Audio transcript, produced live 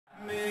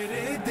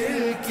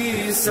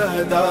की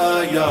सदा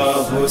या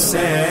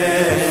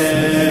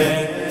हुसैन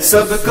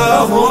सबका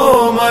हो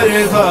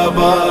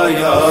मरहबा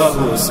या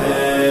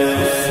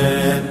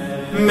हुसैन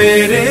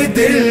मेरे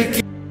दिल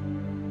की.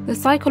 The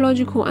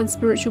psychological and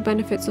spiritual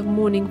benefits of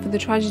mourning for the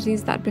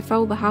tragedies that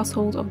befell the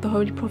household of the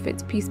Holy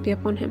Prophet, peace be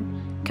upon him,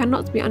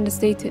 cannot be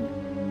understated.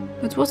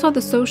 But what are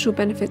the social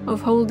benefits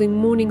of holding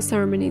mourning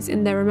ceremonies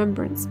in their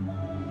remembrance?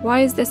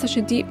 Why is there such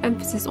a deep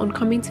emphasis on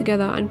coming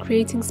together and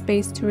creating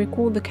space to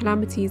recall the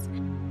calamities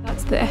that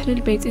the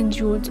AhlulBayt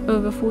endured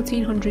over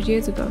 1400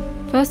 years ago?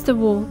 First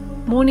of all,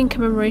 mourning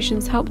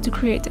commemorations help to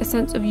create a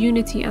sense of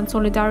unity and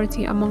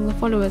solidarity among the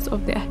followers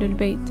of the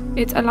AhlulBayt.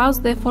 It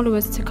allows their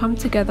followers to come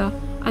together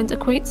and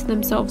acquaint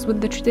themselves with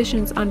the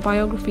traditions and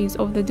biographies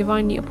of the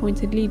divinely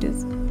appointed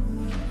leaders.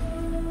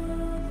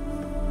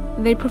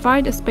 They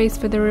provide a space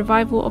for the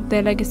revival of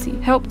their legacy,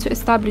 help to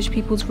establish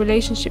people's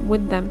relationship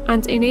with them,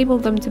 and enable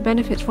them to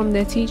benefit from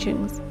their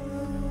teachings.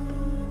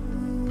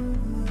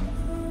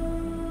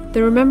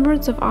 The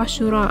remembrance of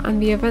Ashura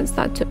and the events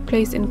that took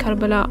place in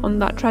Karbala on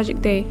that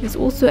tragic day is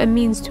also a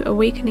means to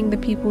awakening the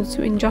people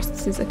to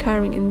injustices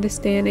occurring in this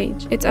day and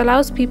age. It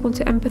allows people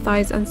to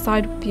empathize and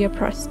side with the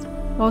oppressed,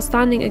 while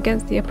standing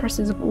against the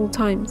oppressors of all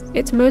times.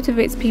 It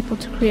motivates people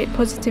to create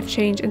positive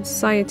change in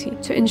society,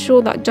 to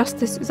ensure that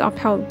justice is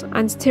upheld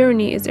and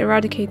tyranny is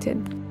eradicated.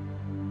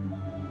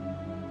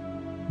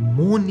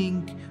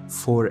 Mourning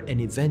for an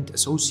event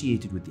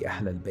associated with the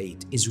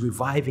Ahlul-Bayt is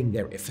reviving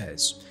their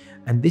affairs.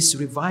 And this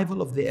revival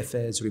of the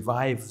affairs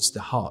revives the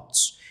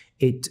hearts.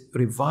 It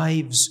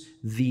revives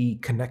the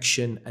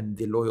connection and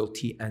the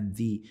loyalty and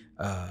the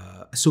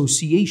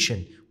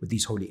association with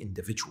these holy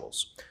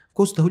individuals. Of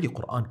course, the Holy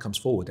Quran comes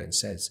forward and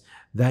says,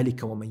 ذَلِكَ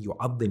وَمَنْ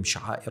يُعَظِّمْ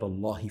شَعَائِرَ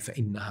اللَّهِ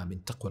فَإِنَّهَا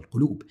مِنْ تَقْوَى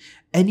الْقُلُوبِ.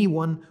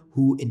 Anyone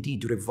who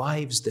indeed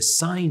revives the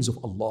signs of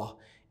Allah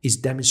is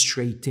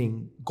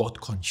demonstrating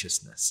God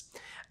consciousness.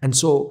 And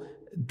so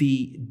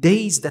the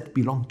days that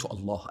belong to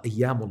Allah,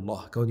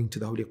 Ayyamullah, according to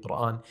the Holy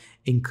Quran,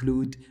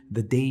 include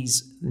the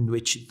days in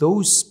which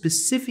those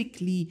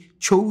specifically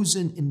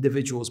chosen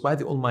individuals by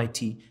the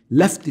Almighty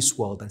left this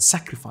world and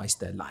sacrificed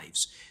their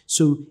lives.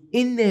 So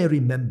in their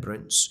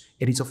remembrance,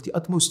 it is of the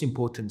utmost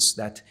importance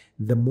that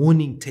the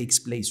mourning takes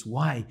place.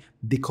 Why?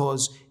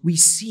 Because we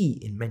see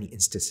in many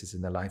instances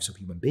in the lives of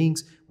human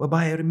beings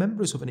whereby a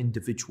remembrance of an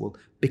individual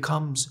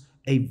becomes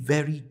a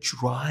very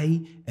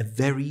dry, a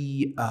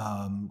very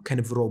kind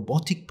of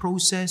robotic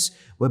process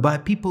whereby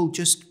people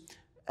just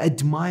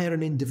admire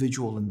an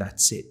individual and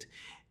that's it.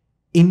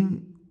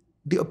 In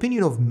the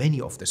opinion of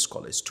many of the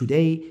scholars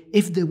today,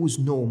 if there was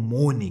no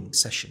mourning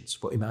sessions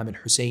for Imam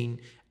Hussain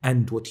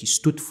and what he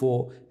stood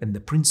for, then the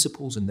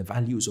principles and the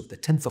values of the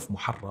 10th of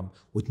Muharram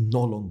would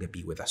no longer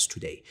be with us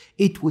today.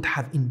 It would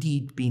have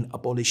indeed been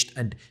abolished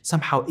and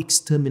somehow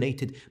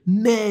exterminated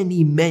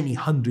many, many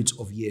hundreds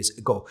of years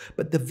ago.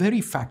 But the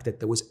very fact that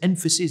there was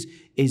emphasis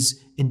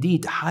is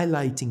indeed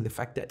highlighting the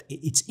fact that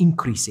it's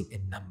increasing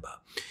in number.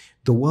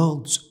 The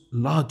world's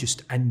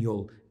largest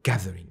annual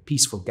gathering,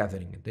 peaceful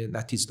gathering,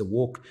 that is the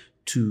walk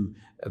to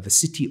the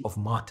city of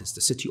martyrs,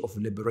 the city of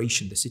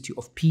liberation, the city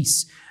of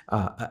peace,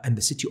 and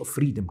the city of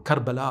freedom,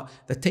 Karbala,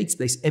 that takes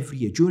place every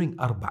year during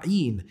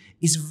Arba'een,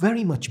 is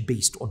very much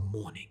based on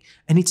mourning.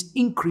 And it's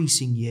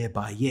increasing year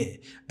by year.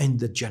 And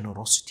the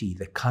generosity,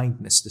 the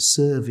kindness, the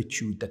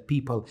servitude that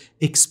people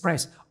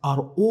express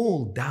are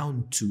all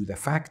down to the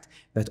fact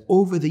that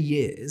over the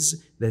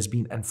years, there's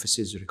been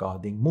emphasis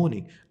regarding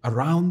mourning.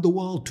 Around the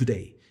world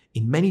today,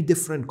 in many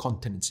different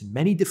continents, in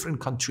many different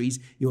countries,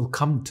 you'll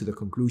come to the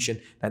conclusion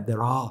that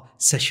there are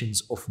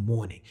sessions of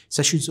mourning.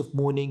 Sessions of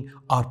mourning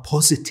are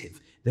positive.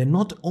 They're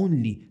not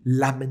only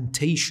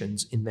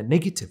lamentations in the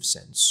negative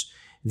sense.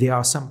 They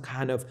are some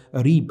kind of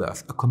a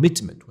rebirth, a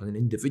commitment. When an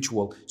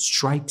individual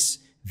strikes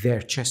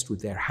their chest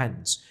with their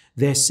hands,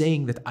 they're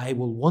saying that I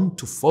will want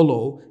to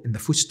follow in the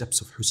footsteps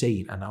of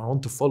Hussein and I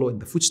want to follow in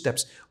the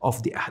footsteps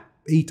of the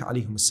Bayt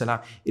alayhim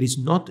as-salam. It is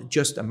not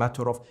just a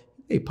matter of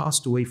they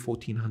passed away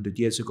 1400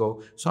 years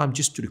ago, so I'm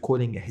just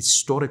recalling a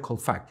historical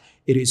fact.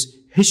 It is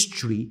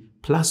history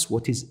plus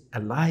what is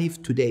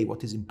alive today,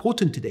 what is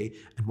important today,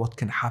 and what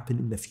can happen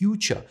in the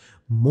future.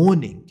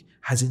 Mourning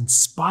has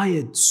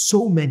inspired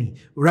so many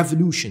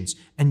revolutions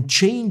and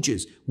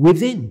changes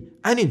within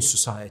and in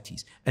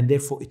societies, and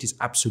therefore it is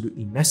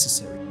absolutely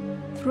necessary.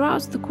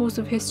 Throughout the course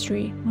of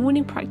history,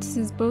 mourning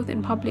practices both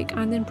in public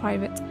and in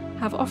private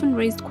have often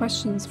raised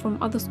questions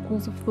from other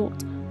schools of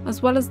thought,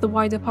 as well as the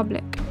wider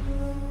public.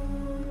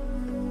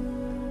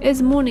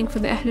 Is mourning for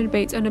the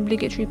AhlulBayt an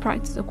obligatory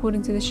practice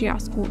according to the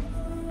Shia school?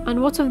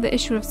 And what of the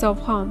issue of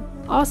self-harm?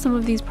 Are some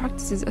of these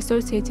practices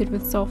associated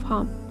with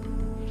self-harm?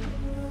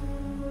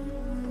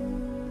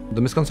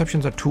 The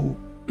misconceptions are two.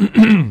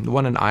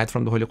 One, an ayat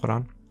from the Holy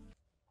Quran.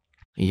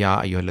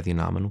 Ya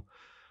ayyuhalladhina amanu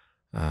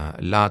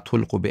la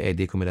tulqu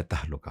bi'aydikum ila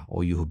tahluka. O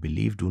you who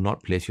believe, do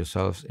not place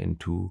yourselves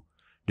into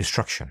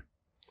destruction.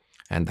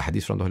 And the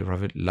hadith from the Holy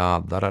Prophet,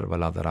 La darar wa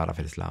la darara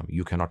fil Islam.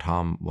 You cannot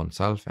harm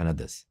oneself and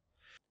others.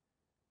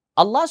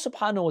 Allah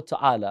subhanahu wa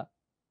ta'ala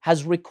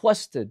has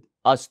requested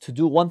us to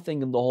do one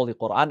thing in the Holy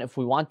Quran if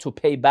we want to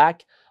pay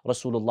back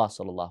Rasulullah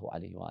sallallahu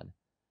alaihi wasallam.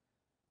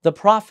 The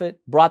Prophet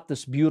brought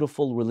this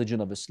beautiful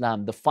religion of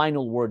Islam, the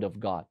final word of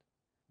God.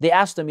 They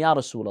asked him, Ya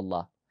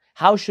Rasulullah,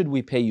 how should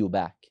we pay you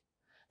back?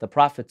 The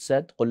Prophet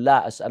said, قُلْ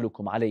لَا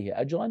أَسْأَلُكُمْ عَلَيْهِ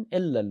أَجْرًا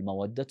إِلَّا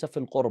الْمَوَدَّةَ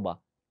فِي الْقُرْبَى.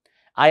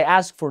 I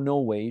ask for no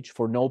wage,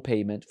 for no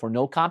payment, for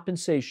no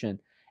compensation,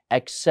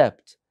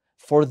 except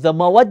for the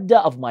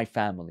mawadda of my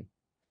family.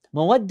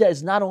 Mawadda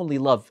is not only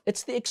love,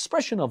 it's the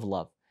expression of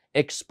love.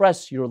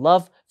 Express your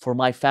love for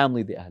my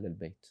family, the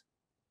AhlulBayt.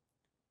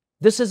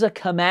 This is a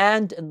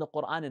command in the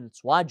Quran and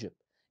it's wajib.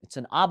 It's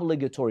an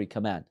obligatory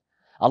command.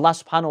 Allah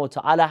subhanahu wa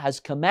ta'ala has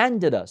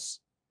commanded us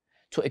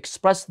to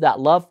express that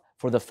love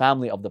for the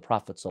family of the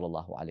Prophet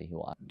sallallahu alaihi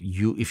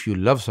wasallam. If you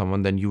love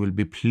someone, then you will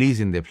be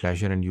pleased in their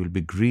pleasure and you will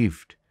be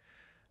grieved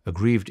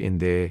in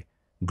their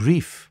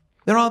grief.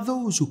 There are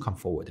those who come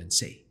forward and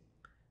say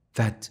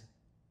that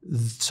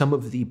some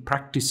of the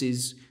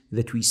practices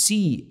that we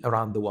see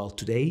around the world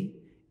today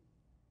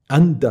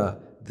under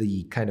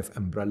the kind of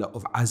umbrella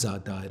of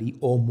azadari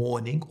or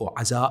mourning or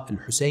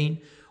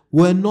Al-Hussain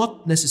were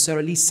not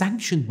necessarily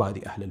sanctioned by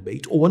the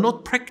AhlulBayt or were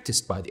not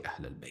practiced by the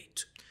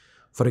AhlulBayt.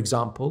 For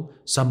example,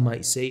 some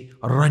might say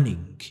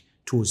running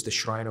towards the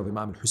shrine of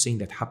Imam Hussain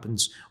that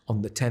happens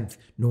on the 10th,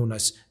 known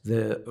as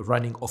the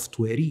running of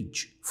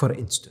Tuareg, for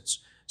instance.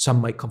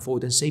 Some might come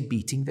forward and say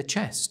beating the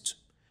chest.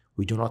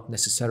 We do not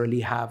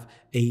necessarily have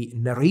a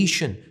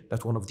narration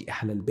that one of the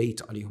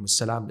AhlulBayt alayhum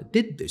salam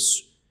did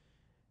this.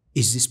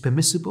 Is this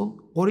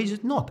permissible or is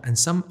it not? And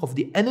some of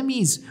the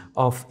enemies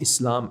of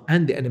Islam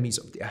and the enemies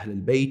of the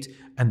AhlulBayt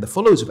and the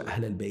followers of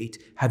AhlulBayt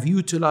have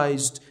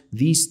utilized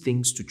these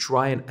things to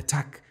try and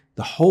attack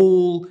the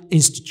whole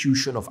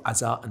institution of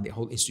Aza and the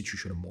whole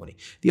institution of mourning.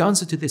 The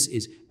answer to this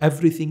is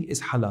everything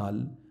is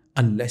halal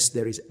unless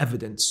there is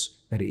evidence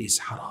that it is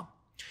haram.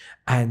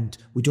 And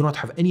we do not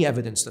have any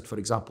evidence that, for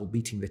example,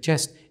 beating the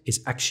chest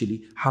is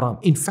actually haram.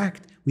 In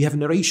fact, we have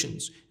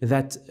narrations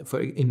that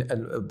in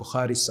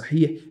Bukhari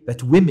Sahih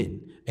that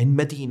women in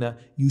Medina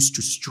used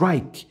to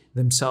strike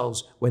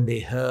themselves when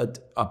they heard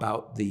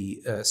about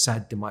the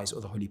sad demise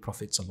of the Holy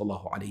Prophet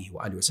sallallahu alaihi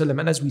wasallam.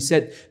 And as we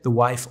said, the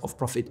wife of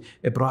Prophet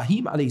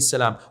Ibrahim alayhi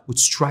salam would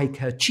strike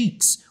her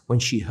cheeks when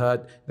she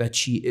heard that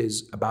she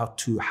is about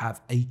to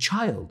have a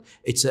child.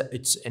 It's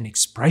an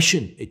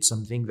expression. It's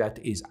something that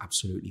is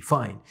absolutely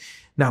fine.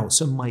 Now,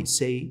 some might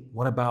say,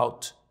 what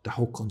about the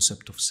whole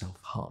concept of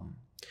self-harm?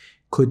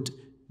 Could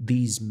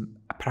these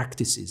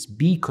practices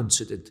be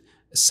considered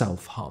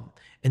self-harm?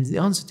 And the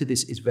answer to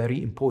this is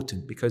very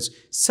important because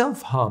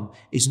self-harm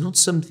is not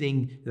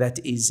something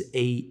that is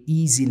an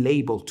easy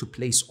label to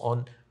place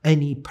on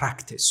any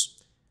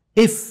practice.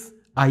 If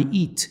I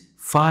eat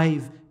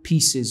 5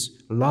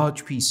 pieces,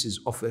 large pieces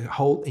of a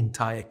whole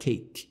entire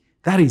cake,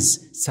 that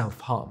is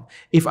self-harm.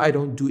 If I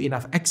don't do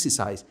enough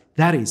exercise,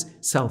 that is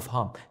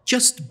self-harm.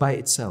 Just by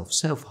itself,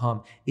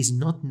 self-harm is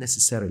not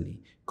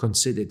necessarily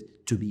considered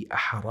to be a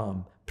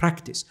haram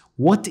practice.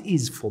 What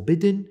is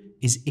forbidden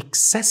is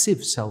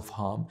excessive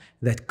self-harm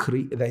that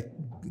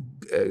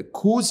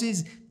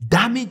causes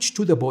damage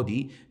to the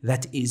body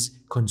that is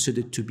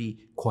considered to be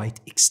quite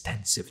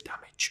extensive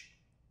damage.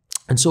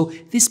 And so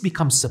this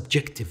becomes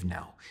subjective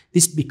now.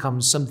 This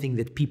becomes something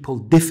that people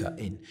differ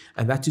in.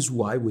 And that is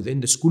why within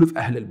the school of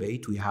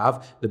AhlulBayt, we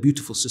have the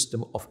beautiful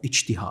system of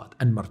ijtihad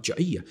and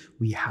marja'iyah.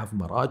 We have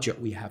maraja',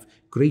 we have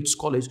great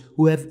scholars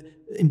who have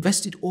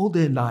invested all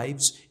their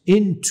lives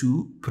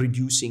into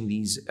producing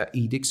these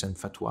edicts and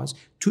fatwas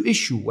to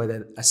issue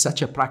whether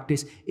such a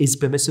practice is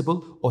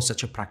permissible or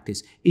such a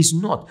practice is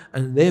not.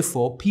 And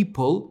therefore,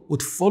 people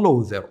would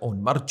follow their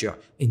own marja'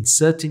 in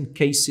certain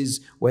cases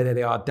whether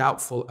they are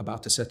doubtful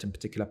about a certain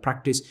particular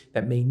practice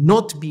that may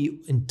not be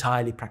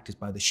entirely practiced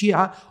by the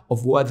Shia,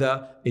 of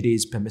whether it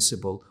is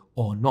permissible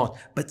or not.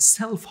 But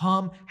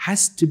self-harm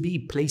has to be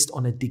placed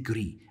on a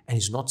degree and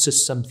is not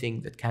just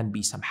something that can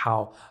be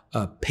somehow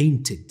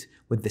painted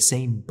with the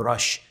same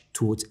brush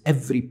towards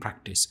every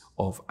practice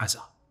of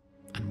Aza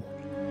and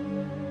mourning.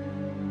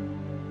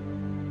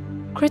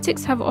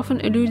 Critics have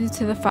often alluded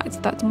to the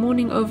fact that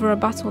mourning over a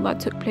battle that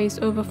took place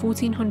over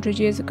 1400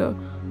 years ago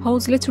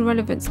holds little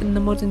relevance in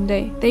the modern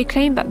day. They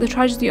claim that the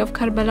tragedy of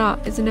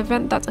Karbala is an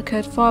event that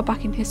occurred far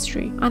back in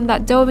history, and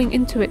that delving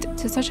into it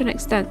to such an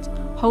extent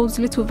holds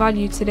little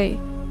value today.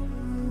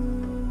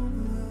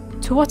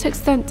 To what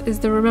extent is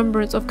the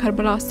remembrance of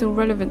Karbala still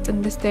relevant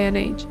in this day and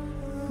age?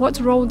 What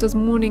role does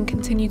mourning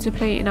continue to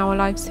play in our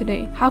lives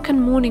today? How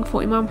can mourning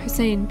for Imam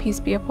Hussain, peace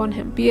be upon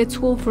him, be a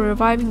tool for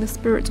reviving the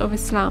spirit of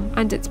Islam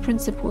and its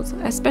principles,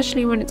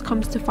 especially when it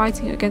comes to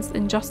fighting against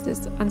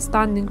injustice and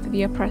standing for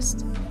the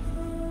oppressed?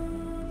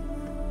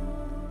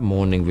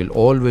 Mourning will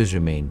always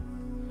remain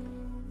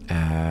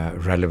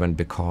relevant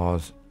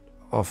because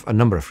of a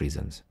number of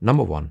reasons.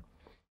 Number one,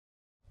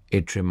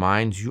 it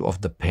reminds you of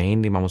the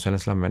pain Imam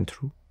Husain went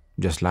through,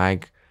 just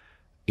like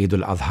Eid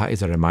al-Adha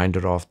is a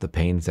reminder of the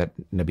pains that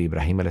Nabi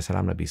Ibrahim alayhi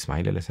salam, Nabi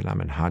Ismail alayhi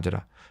salam, and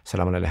Hajara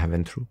salam alayha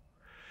went through.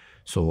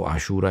 So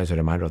Ashura is a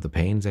reminder of the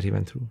pains that he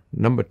went through.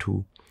 Number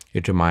two,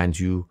 it reminds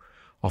you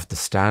of the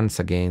stance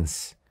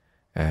against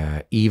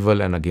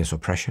evil and against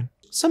oppression.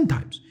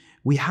 Sometimes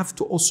we have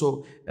to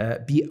also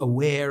be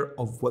aware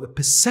of what the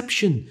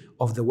perception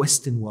of the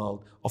Western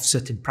world of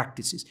certain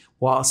practices.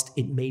 Whilst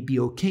it may be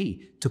okay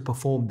to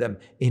perform them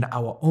in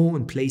our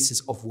own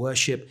places of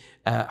worship,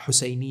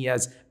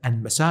 Husainiyas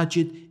and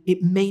Masajid,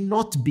 it may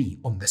not be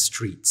on the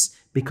streets.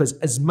 Because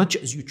as much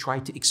as you try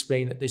to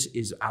explain that this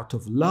is out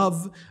of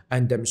love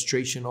and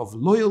demonstration of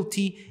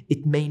loyalty,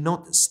 it may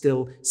not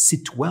still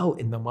sit well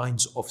in the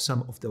minds of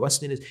some of the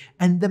Westerners.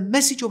 And the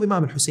message of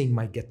Imam Hussain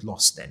might get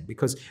lost then,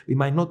 because we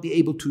might not be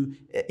able to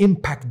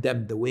impact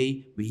them the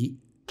way we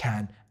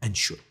can and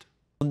should.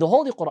 When the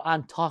Holy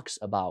Quran talks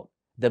about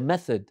the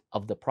method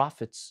of the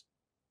prophets,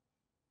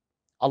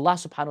 Allah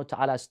subhanahu wa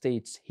ta'ala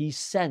states, He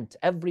sent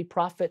every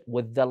prophet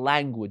with the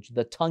language,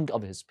 the tongue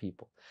of his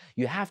people.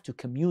 You have to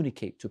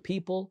communicate to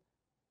people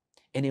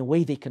in a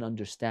way they can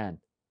understand,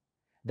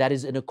 that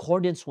is in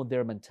accordance with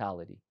their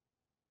mentality.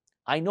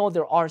 I know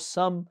there are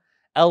some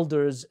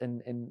elders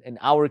in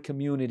our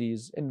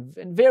communities, in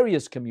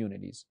various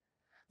communities,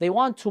 they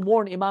want to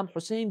mourn Imam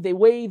Hussain the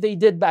way they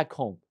did back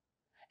home.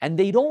 And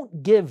they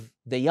don't give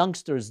the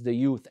youngsters, the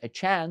youth, a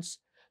chance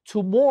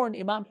to mourn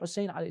Imam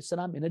Hussain alayhi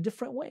salam in a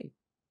different way.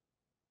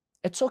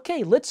 It's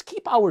okay, let's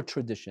keep our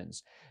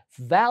traditions.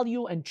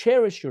 Value and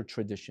cherish your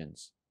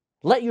traditions.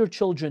 Let your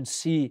children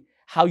see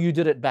how you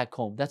did it back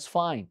home, that's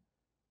fine.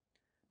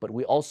 But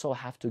we also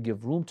have to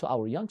give room to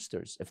our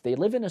youngsters. If they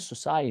live in a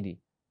society,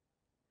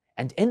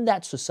 and in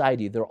that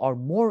society there are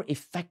more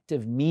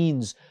effective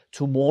means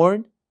to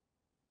mourn,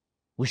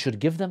 we should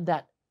give them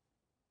that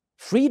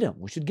freedom,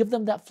 we should give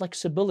them that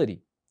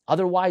flexibility.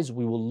 Otherwise,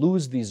 we will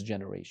lose these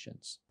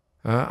generations.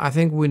 I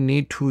think we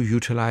need to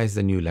utilize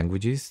the new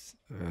languages.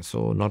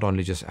 So not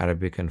only just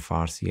Arabic and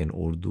Farsi and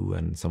Urdu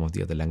and some of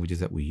the other languages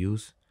that we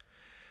use.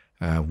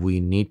 We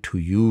need to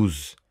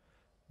use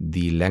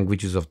the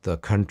languages of the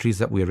countries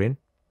that we're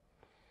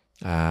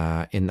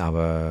in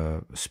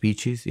our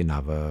speeches, in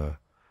our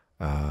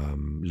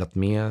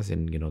latmiyas,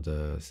 in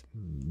the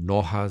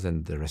nohas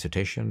and the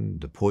recitation,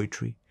 the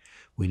poetry.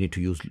 We need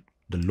to use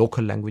the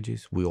local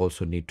languages. We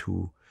also need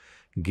to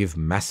give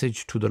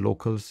message to the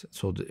locals.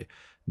 So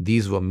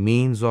these were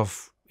means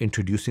of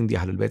introducing the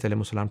AhlulBayt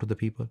alayhimus salam to the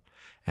people,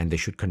 and they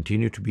should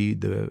continue to be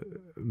the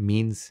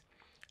means.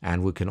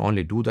 And we can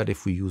only do that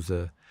if we use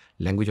the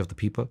language of the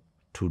people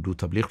to do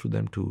tabligh to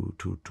them,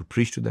 to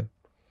preach to them.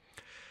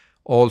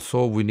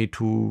 Also, we need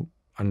to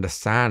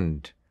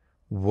understand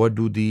what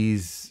do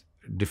these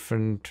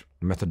different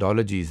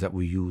methodologies that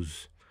we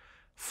use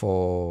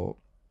for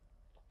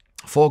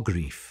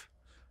grief.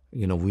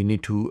 We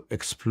need to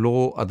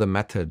explore other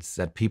methods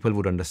that people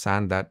would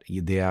understand that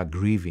they are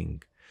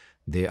grieving,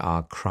 they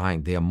are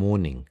crying, they are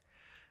mourning.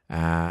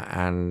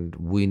 And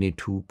we need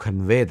to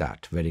convey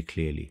that very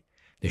clearly.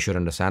 They should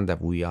understand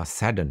that we are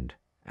saddened,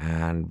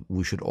 and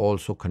we should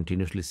also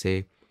continuously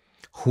say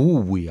who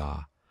we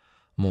are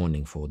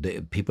mourning for.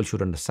 People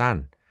should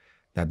understand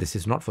that this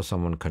is not for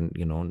someone,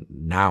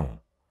 now.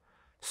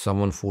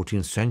 Someone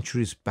 14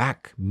 centuries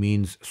back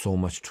means so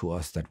much to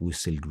us that we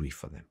still grieve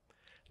for them.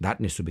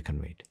 That needs to be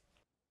conveyed.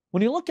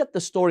 When you look at the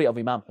story of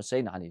Imam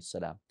Hussain alayhi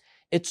salam,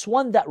 it's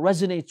one that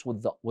resonates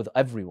with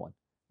everyone,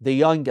 the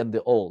young and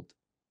the old,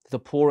 the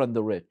poor and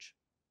the rich.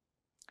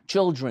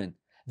 Children,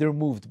 they're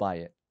moved by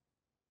it.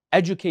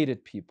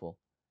 Educated people,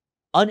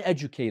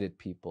 uneducated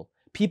people,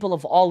 people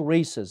of all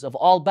races, of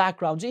all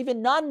backgrounds,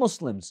 even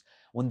non-Muslims,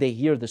 when they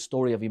hear the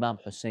story of Imam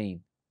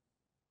Hussain,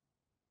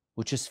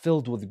 which is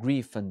filled with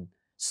grief and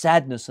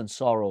sadness and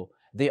sorrow,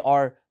 they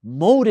are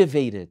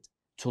motivated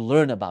to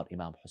learn about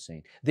Imam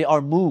Hussain. They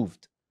are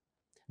moved.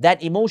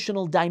 That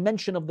emotional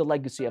dimension of the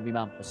legacy of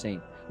Imam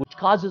Hussain, which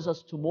causes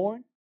us to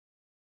mourn,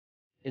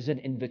 is an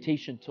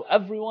invitation to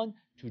everyone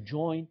to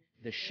join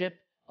the ship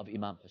of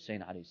Imam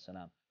Hussain alayhi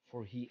salam,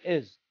 for he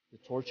is the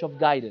torch of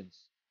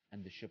guidance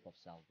and the ship of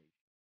salvation.